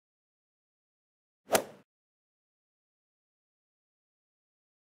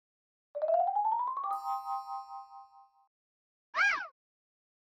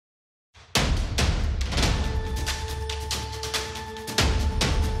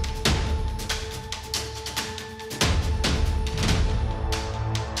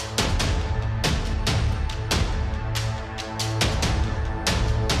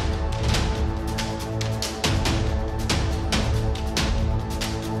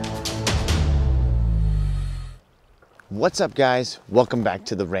What's up, guys? Welcome back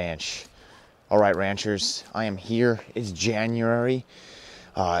to the ranch. All right, ranchers, I am here. It's January.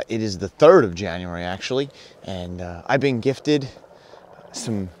 It is the 3rd of January, actually, and I've been gifted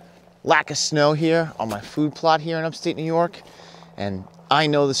some lack of snow here on my food plot here in upstate New York, and I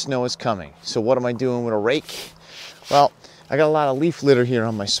know the snow is coming. So what am I doing with a rake? Well, I got a lot of leaf litter here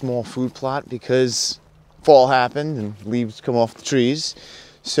on my small food plot because fall happened and leaves come off the trees.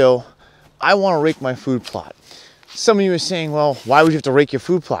 So I want to rake my food plot. Some of you are saying, well, why would you have to rake your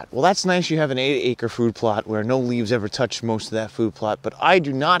food plot? Well, that's nice. You have an 8-acre food plot where no leaves ever touch most of that food plot, but I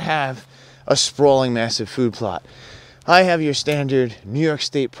do not have a sprawling, massive food plot. I have your standard New York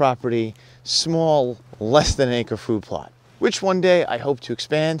State property, small, less than an acre food plot, which one day I hope to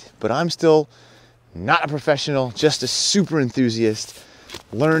expand, but I'm still not a professional, just a super enthusiast,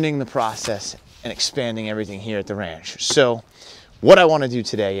 learning the process and expanding everything here at the ranch. So what I want to do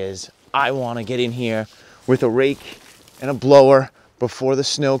today is I want to get in here with a rake and a blower before the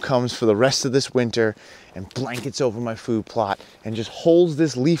snow comes for the rest of this winter and blankets over my food plot and just holds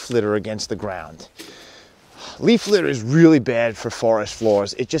this leaf litter against the ground. Leaf litter is really bad for forest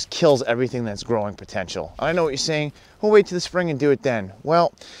floors. It just kills everything that's growing potential. I know what you're saying. We'll wait till the spring and do it then.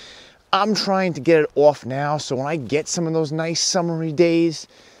 Well, I'm trying to get it off now, so when I get some of those nice summery days,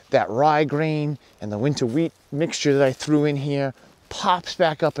 that rye grain and the winter wheat mixture that I threw in here pops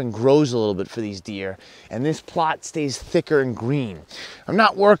back up and grows a little bit for these deer, and this plot stays thicker and green. I'm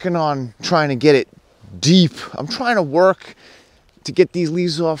not working on trying to get it deep. I'm trying to work to get these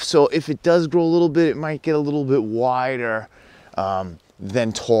leaves off, so if it does grow a little bit, it might get a little bit wider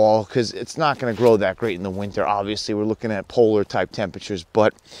than tall, because it's not going to grow that great in the winter. Obviously, we're looking at polar type temperatures,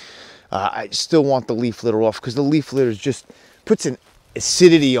 but I still want the leaf litter off, because the leaf litter just puts an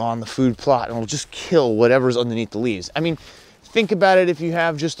acidity on the food plot and it'll just kill whatever's underneath the leaves. I mean, think about it if you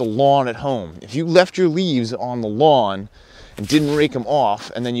have just a lawn at home. If you left your leaves on the lawn and didn't rake them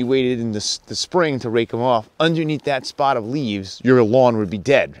off, and then you waited in the spring to rake them off, underneath that spot of leaves, your lawn would be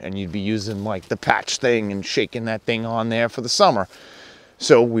dead, and you'd be using like the patch thing and shaking that thing on there for the summer.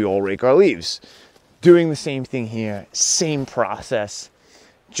 So we all rake our leaves. Doing the same thing here, same process,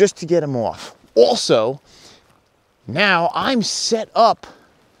 just to get them off. Also, now I'm set up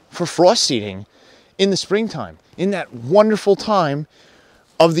for frost seeding in the springtime, in that wonderful time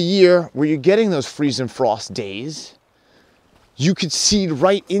of the year where you're getting those freeze and frost days. You could seed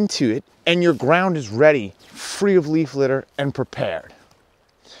right into it and your ground is ready, free of leaf litter and prepared.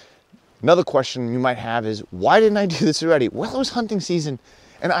 Another question you might have is, why didn't I do this already? Well, it was hunting season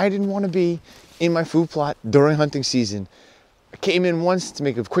and I didn't want to be in my food plot during hunting season. I came in once to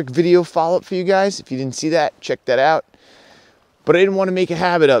make a quick video follow-up for you guys. If you didn't see that, check that out. But I didn't want to make a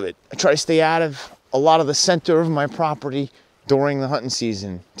habit of it. I try to stay out of a lot of the center of my property during the hunting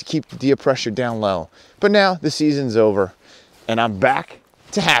season to keep the deer pressure down low. But now the season's over and I'm back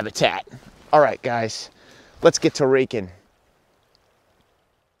to habitat. All right, guys, let's get to raking.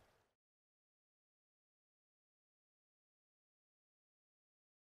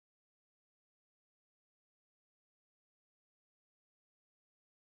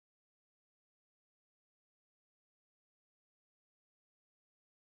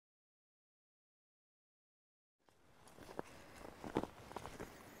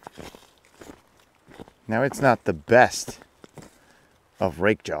 Now, it's not the best of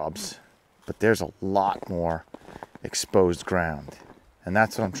rake jobs, but there's a lot more exposed ground, and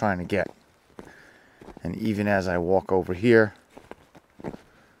that's what I'm trying to get. And even as I walk over here,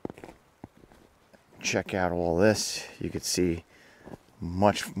 check out all this, you can see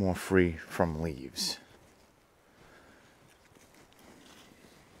much more free from leaves.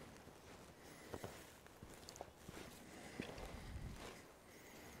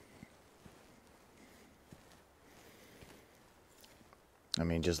 I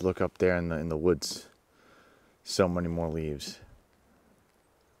mean, just look up there in the woods. So many more leaves.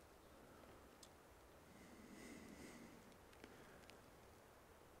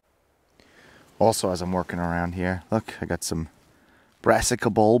 Also, as I'm working around here, look, I got some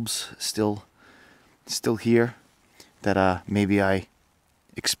brassica bulbs still here that maybe I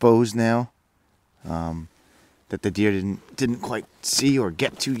exposed now, that the deer didn't quite see or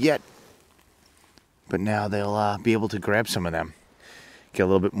get to yet. But now they'll be able to grab some of them. Get a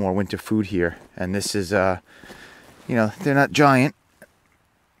little bit more winter food here. And this is, you know, they're not giant,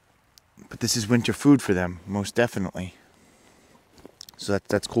 but this is winter food for them, most definitely. So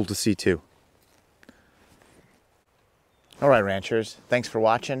that's cool to see too. All right, ranchers, thanks for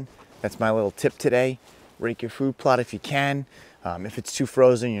watching. That's my little tip today. Rake your food plot if you can. If it's too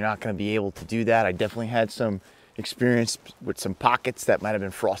frozen, you're not going to be able to do that. I definitely had some experience with some pockets that might have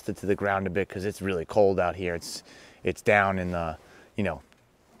been frosted to the ground a bit because it's really cold out here. it's down in the, you know,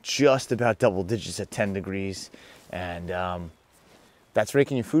 just about double digits at 10 degrees. And that's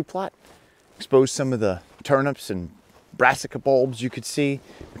raking your food plot. Expose some of the turnips and brassica bulbs you could see,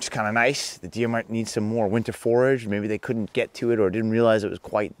 which is kind of nice. The deer might need some more winter forage. Maybe they couldn't get to it or didn't realize it was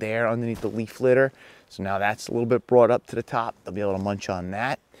quite there underneath the leaf litter. So now that's a little bit brought up to the top. They'll be able to munch on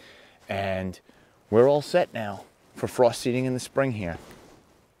that. And we're all set now for frost seeding in the spring here.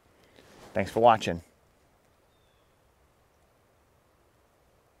 Thanks for watching.